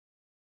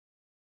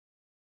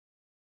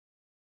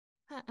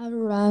Hi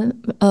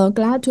everyone,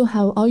 glad to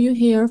have all you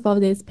here for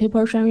this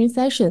paper sharing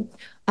session.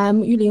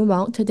 I'm Yuling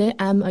Wang. Today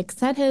I'm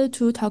excited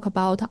to talk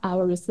about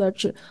our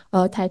research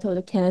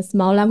titled Can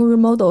Small Language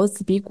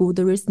Models Be Good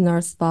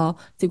Listeners for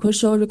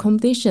Sequential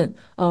Recommendation,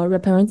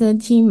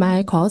 representing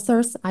my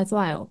co-authors as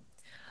well.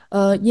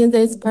 In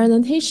this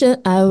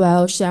presentation, I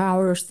will share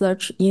our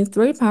research in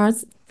three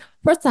parts.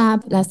 First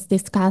up, let's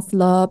discuss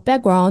the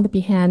background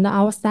behind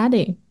our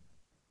study.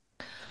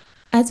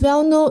 As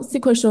well known,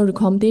 sequential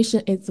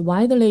recommendation is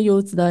widely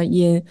used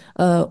in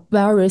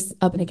various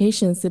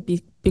applications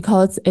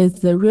because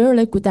it's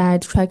really good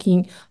at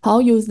tracking how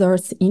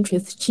users'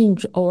 interests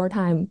change over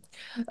time.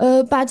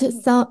 But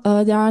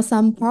there are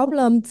some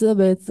problems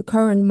with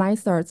current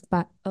methods,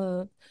 but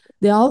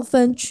they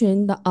often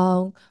trained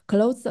on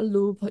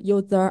closed-loop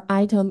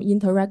user-item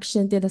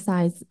interaction data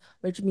sets,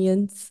 which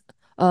means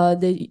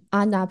they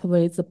end up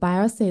with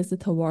biases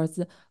towards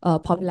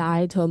popular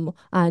item,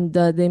 and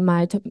they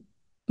might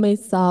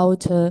miss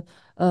out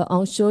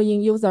on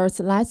showing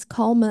users less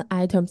common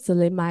items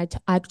they might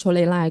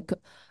actually like.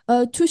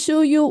 To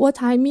show you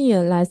what I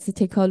mean, let's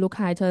take a look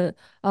at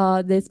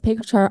this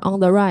picture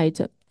on the right.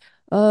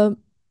 Uh,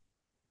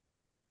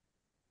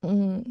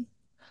 mm,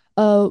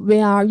 we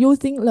are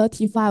using the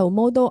T5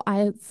 model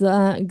as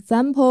an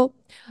example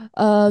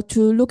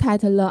to look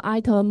at the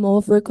item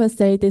of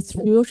frequency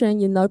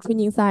distribution in the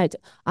training set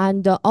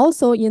and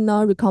also in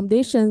the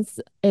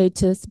recommendations it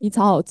spits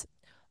out.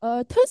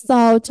 Turns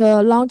out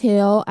long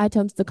tail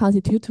items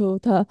constitute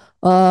a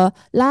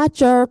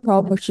larger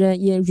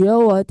proportion in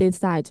real world data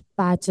set,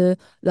 but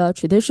the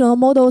traditional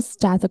models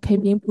just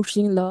keep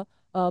pushing the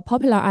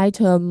popular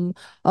item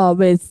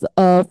with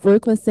a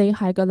frequency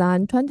higher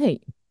than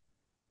 20.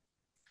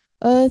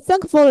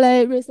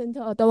 Thankfully, recent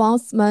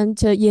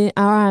advancement in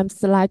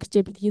LLMs like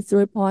GPT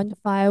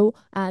 3.5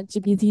 and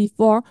GPT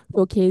 4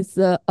 showcase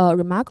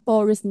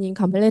remarkable reasoning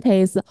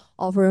capabilities,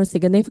 offering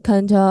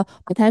significant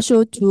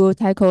potential to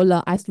tackle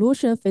the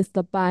isolation faced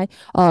by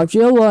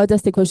real-world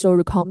sequential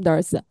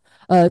recommenders.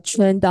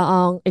 Trained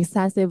on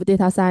excessive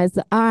data sets,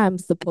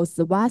 LLMs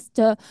possess vast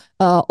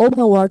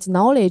open-world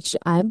knowledge,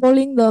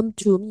 enabling them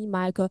to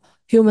mimic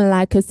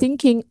human-like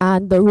thinking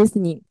and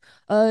reasoning.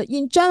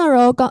 In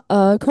general,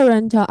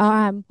 current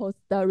RM post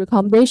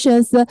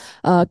recommendations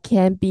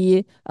can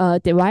be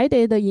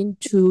divided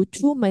into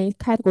two main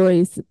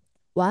categories.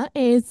 One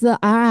is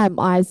RM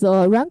as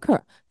a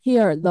ranker.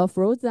 Here, the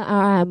frozen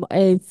RM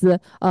is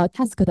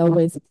tasked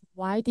with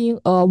providing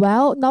a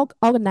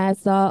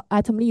well-organized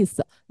item list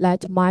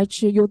that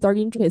match user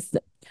interests.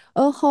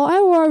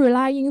 However,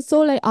 relying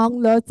solely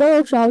on the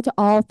zero shot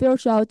or few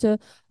shot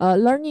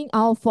learning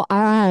of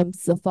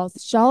RMs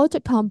falls short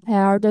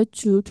compared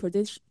to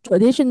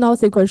traditional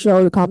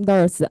sequential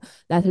recommenders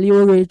that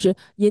leverage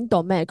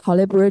in-domain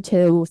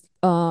collaborative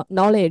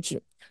knowledge.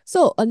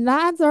 So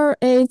another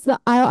is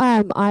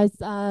IOM as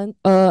an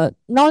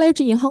knowledge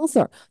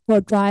enhancer to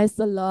address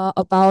the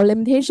about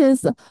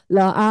limitations. The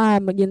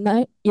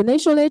IOM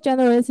initially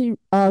generates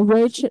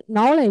rich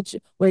knowledge,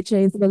 which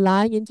is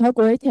then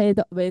integrated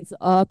with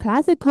a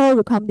classical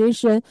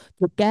recommendation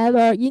to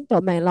gather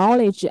in-domain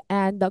knowledge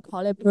and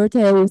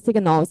collaborative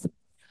signals.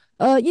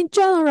 In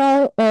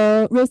general,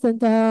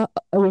 recent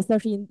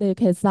research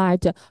indicates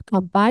that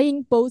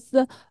combining both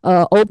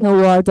open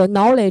world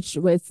knowledge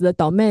with the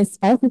domain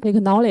specific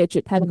knowledge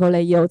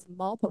typically yields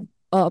more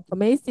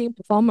promising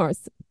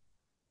performance.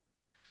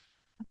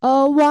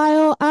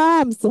 While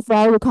arms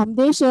for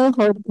recommendation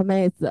hold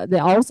promise, they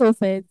also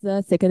face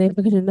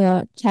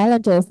significant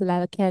challenges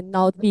that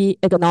cannot be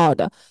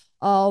ignored.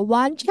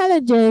 One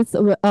challenge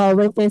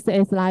we face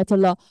is that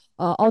the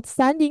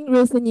outstanding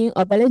reasoning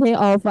ability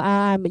of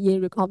RM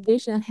in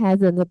recommendation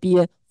hasn't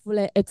been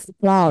fully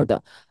explored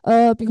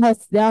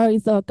because there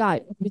is a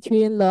gap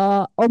between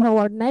the open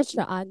world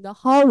nature and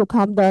how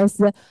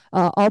recommenders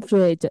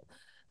operate.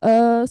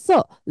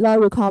 So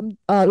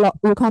the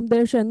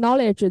recommendation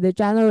knowledge they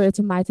generate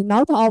might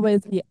not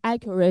always be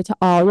accurate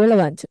or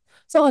relevant.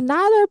 So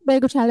another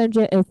big challenge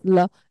is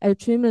the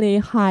extremely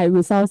high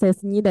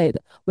resources needed,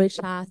 which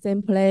are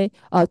simply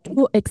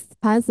too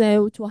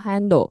expensive to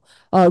handle,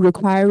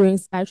 requiring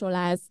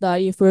specialized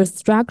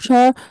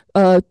infrastructure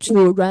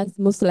to run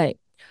smoothly.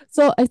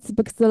 So it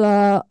begs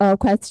the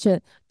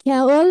question,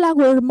 can a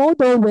language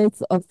model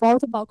with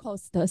affordable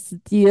cost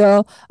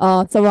still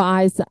serve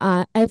as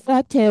an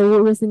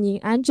effective reasoning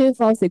engine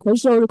for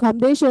sequential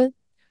recommendation?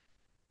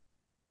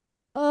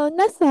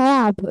 Next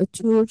up,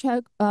 to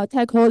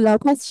tackle the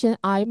question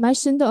I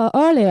mentioned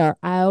earlier,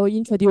 I'll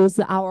introduce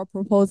our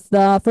proposed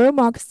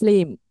framework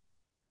SLIM.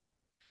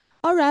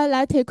 All right,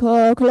 let's take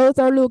a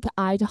closer look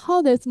at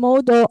how this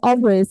model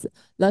operates.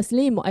 The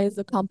SLIM is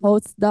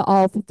composed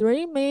of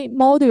three main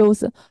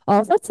modules.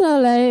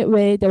 Firstly,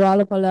 we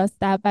develop the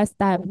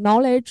step-by-step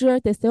knowledge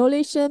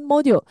distillation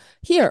module.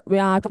 Here, we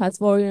are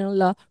transferring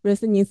the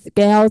reasoning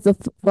scales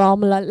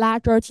from the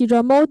larger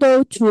teacher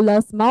model to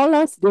the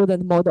smaller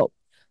student model.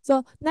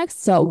 So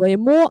next, we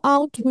move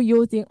on to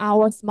using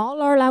our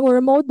smaller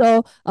language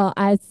model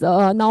as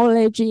a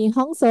knowledge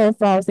enhancer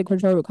for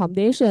sequential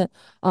recommendation.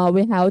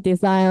 We have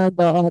designed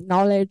the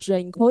knowledge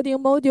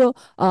encoding module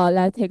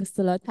that takes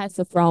the text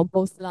from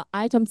both the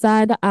item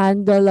side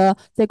and the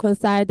sequence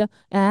side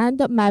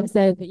and maps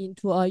it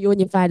into a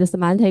unified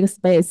semantic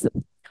space.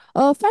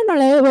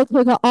 Finally, we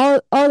take all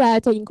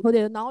that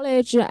encoded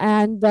knowledge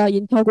and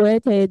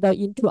integrate it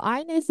into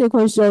any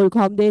sequential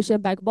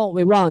recommendation backbone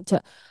we want,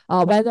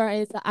 whether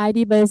it's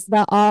ID-based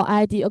or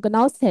ID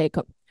agnostic.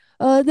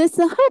 This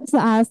helps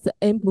us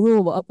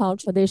improve upon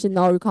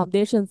traditional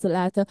recommendations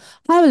that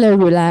heavily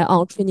rely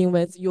on training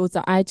with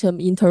user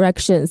item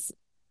interactions.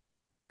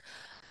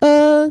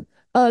 Uh,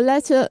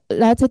 let's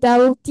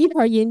delve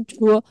deeper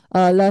into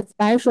the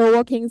special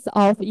workings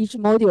of each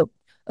module.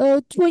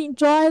 To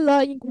enjoy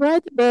the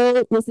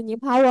incredible reasoning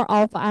power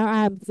of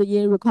LLMs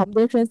in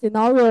recommendation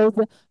scenarios,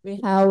 we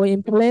have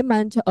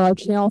implemented a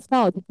chain of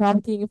thought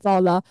prompting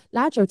for the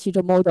larger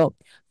teacher model.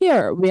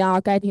 Here, we are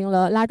getting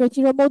the larger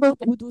teacher model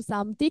to do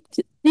some deep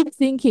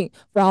thinking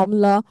from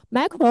the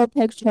macro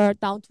picture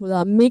down to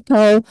the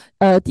micro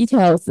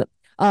details.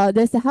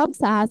 This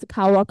helps us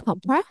cover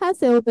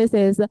comprehensive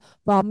bases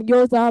from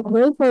user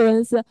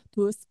preference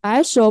to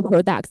special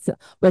products,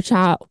 which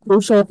are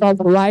crucial for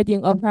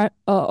providing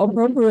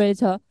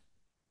appropriate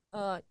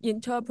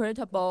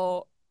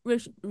interpretable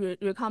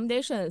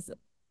recommendations.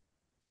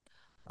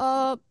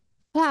 Uh,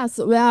 Plus,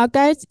 we are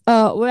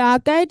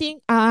guiding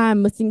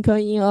RM thinker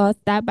in a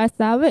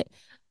step-by-step way.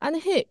 And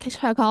here,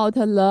 check out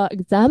the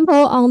example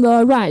on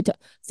the right.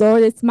 So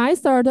this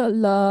method,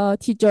 the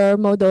teacher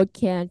model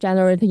can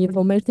generate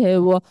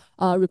informative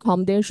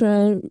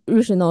recommendation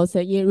rationals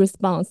in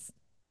response.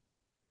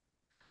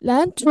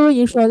 Then to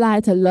ensure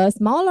that the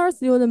smaller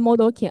student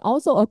model can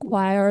also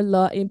acquire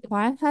the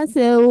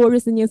impressive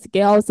reasoning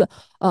skills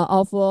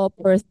of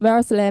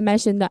previously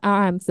mentioned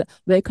RMs,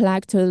 we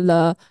collect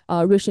the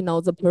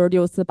rationals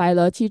produced by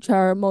the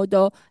teacher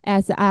model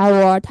as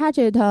our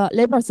target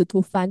labels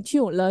to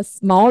fine-tune the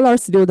smaller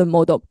student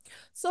model.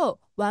 So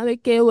when we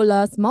give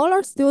the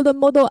smaller student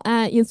model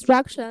an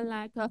instruction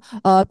like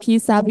P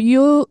sub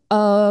U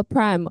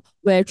prime,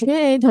 we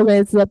train it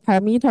with the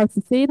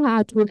parameters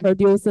theta to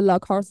produce the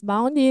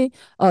corresponding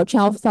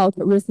chain of thought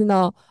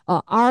reasoner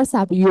R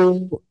sub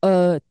U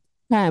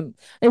prime.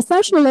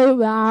 Essentially,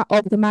 we are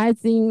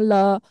optimizing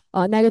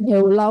the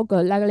negative log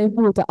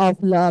likelihood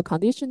of the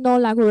conditional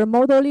language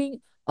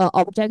modeling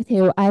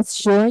objective as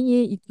shown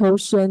in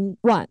equation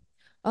 1.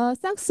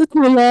 Thanks to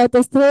the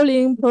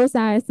distilling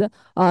process,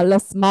 the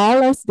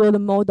smaller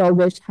student model,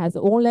 which has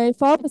only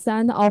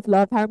 4% of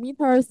the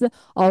parameters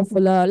of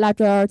the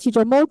larger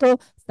teacher model,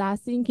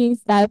 starts thinking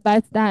step by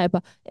step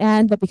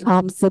and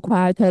becomes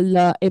quite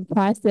the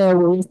impressive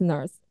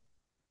listeners.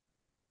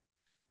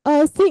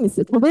 Since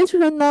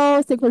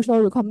traditional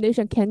sequential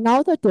recommendation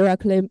cannot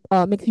directly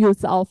make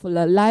use of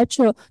the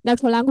natural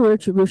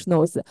language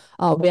rationals,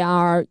 we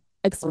are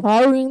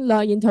exploring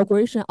the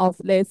integration of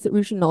these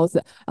rationals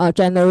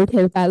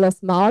generated by the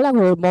small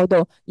language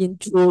model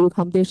into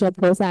recommendation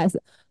process.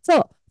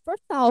 So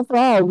first of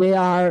all, we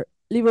are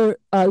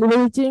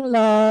leveraging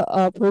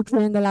the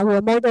pre-trained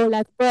language model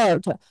like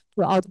BERT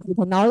to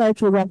output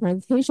knowledge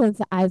representations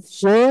as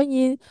shown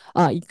in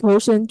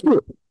equation 2.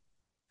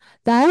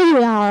 Then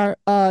we are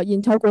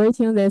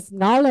integrating this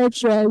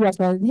knowledge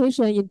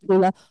representation into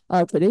the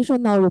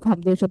traditional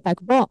recommendation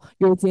backbone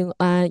using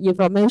an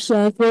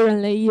information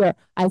fusion layer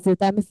as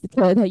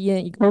demonstrated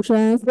in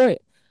equation 3.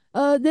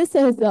 This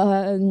is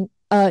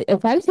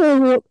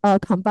effectively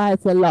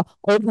combines the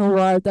open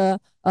world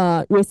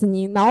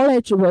reasoning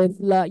knowledge with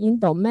the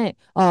in-domain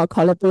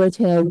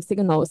collaborative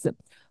signals.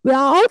 We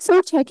are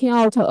also checking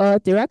out a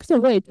direct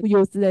way to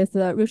use this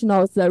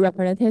rationals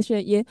representation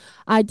in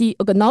ID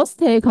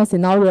agnostic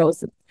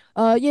scenarios.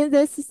 In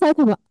this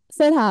setup,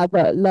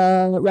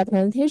 the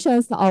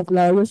representations of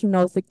the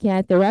rationals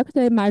can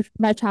directly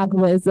match up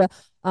with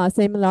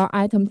similar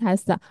item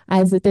tests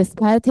as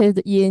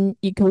displayed in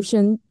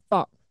equation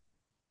 4.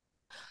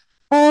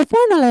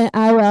 Finally,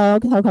 I will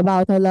talk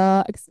about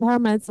the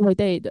experiments we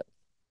did.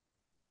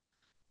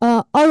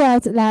 All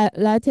right,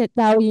 let's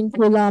dive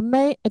into the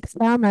main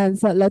experiments.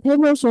 The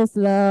table shows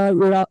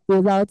the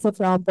results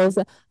from both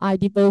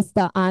ID-based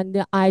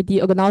and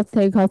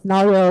ID-agnostic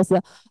scenarios.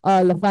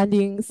 The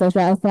findings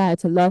suggest that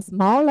the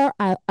smaller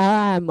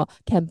LM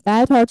can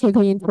better take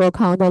into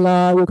account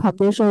the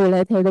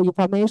recommendation-related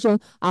information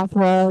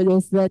after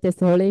this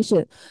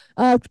distillation,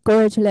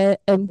 greatly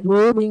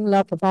improving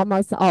the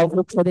performance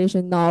of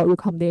traditional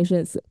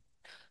recommendations.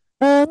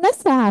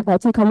 Next up,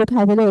 take a look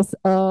at this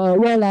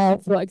real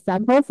life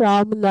example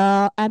from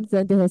the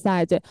Amazon data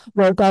set.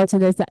 We got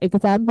this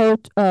example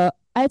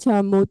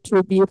item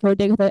to be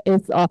predicted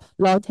is a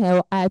long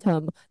tail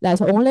item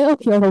that only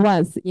appeared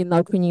once in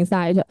the training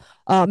site,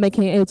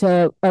 making it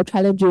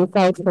challenging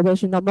for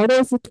traditional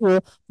models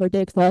to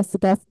predict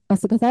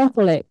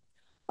successfully.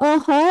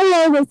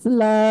 However, with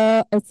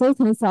the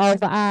existence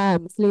of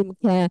IM, Slim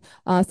can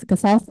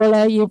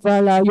successfully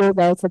infer the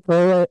user's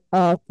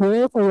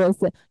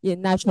preferences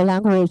in natural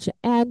language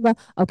and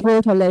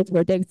accurately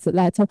predicts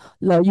that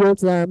the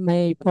user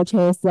may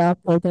purchase a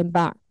protein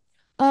bar.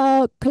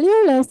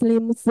 Clearly,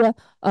 Slim's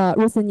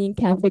reasoning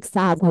can fix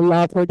up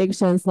the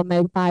predictions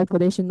made by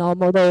traditional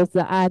models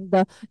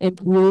and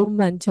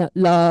improvement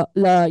the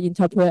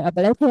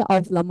interpretability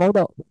of the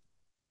model.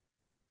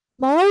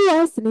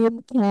 Moreover,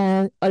 Slim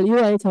can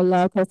evaluate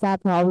the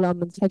concept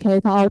problem. Check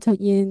it out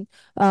in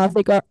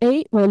figure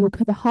 8. We look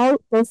at how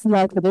both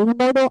the traditional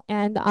model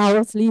and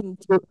our Slim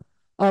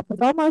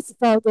performance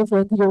for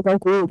different user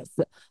groups.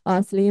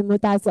 Slim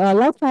does a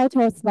lot better,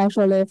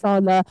 especially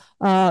for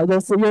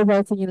those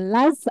users in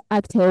less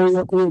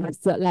active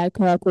groups like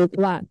group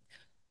 1.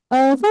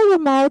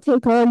 Furthermore,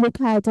 take a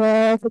look at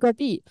figure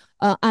B.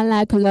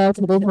 Unlike the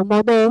traditional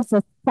models,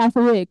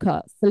 Scientific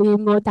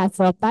Slim does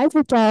a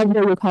better job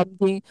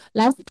recommending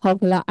less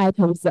popular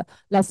items.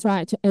 That's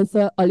right, it's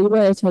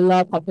alleviate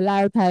the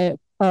popularity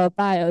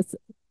bias.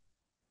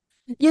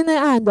 In the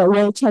end,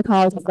 we check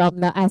out from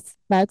the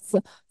aspects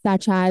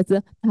such as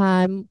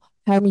time,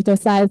 parameter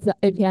size,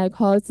 API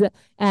calls,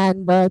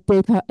 and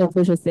data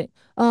efficiency.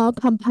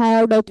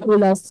 Compared to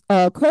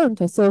the current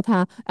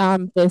SOTA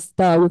ARM-based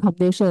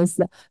recommendations,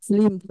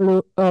 Slim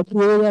proved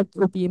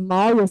to be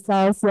more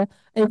resource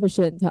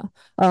efficient.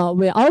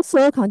 We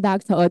also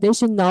conduct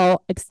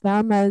additional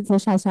experiments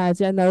such as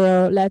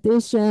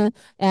generalization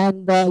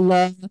and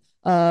the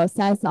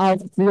size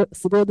of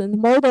student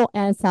model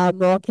and some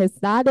more case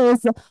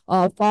studies.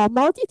 For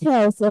more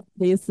details,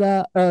 please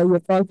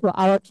refer to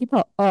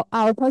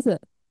our person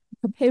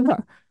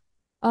paper.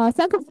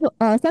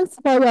 Thanks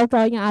for your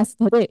joining us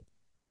today.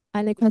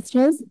 Any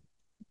questions?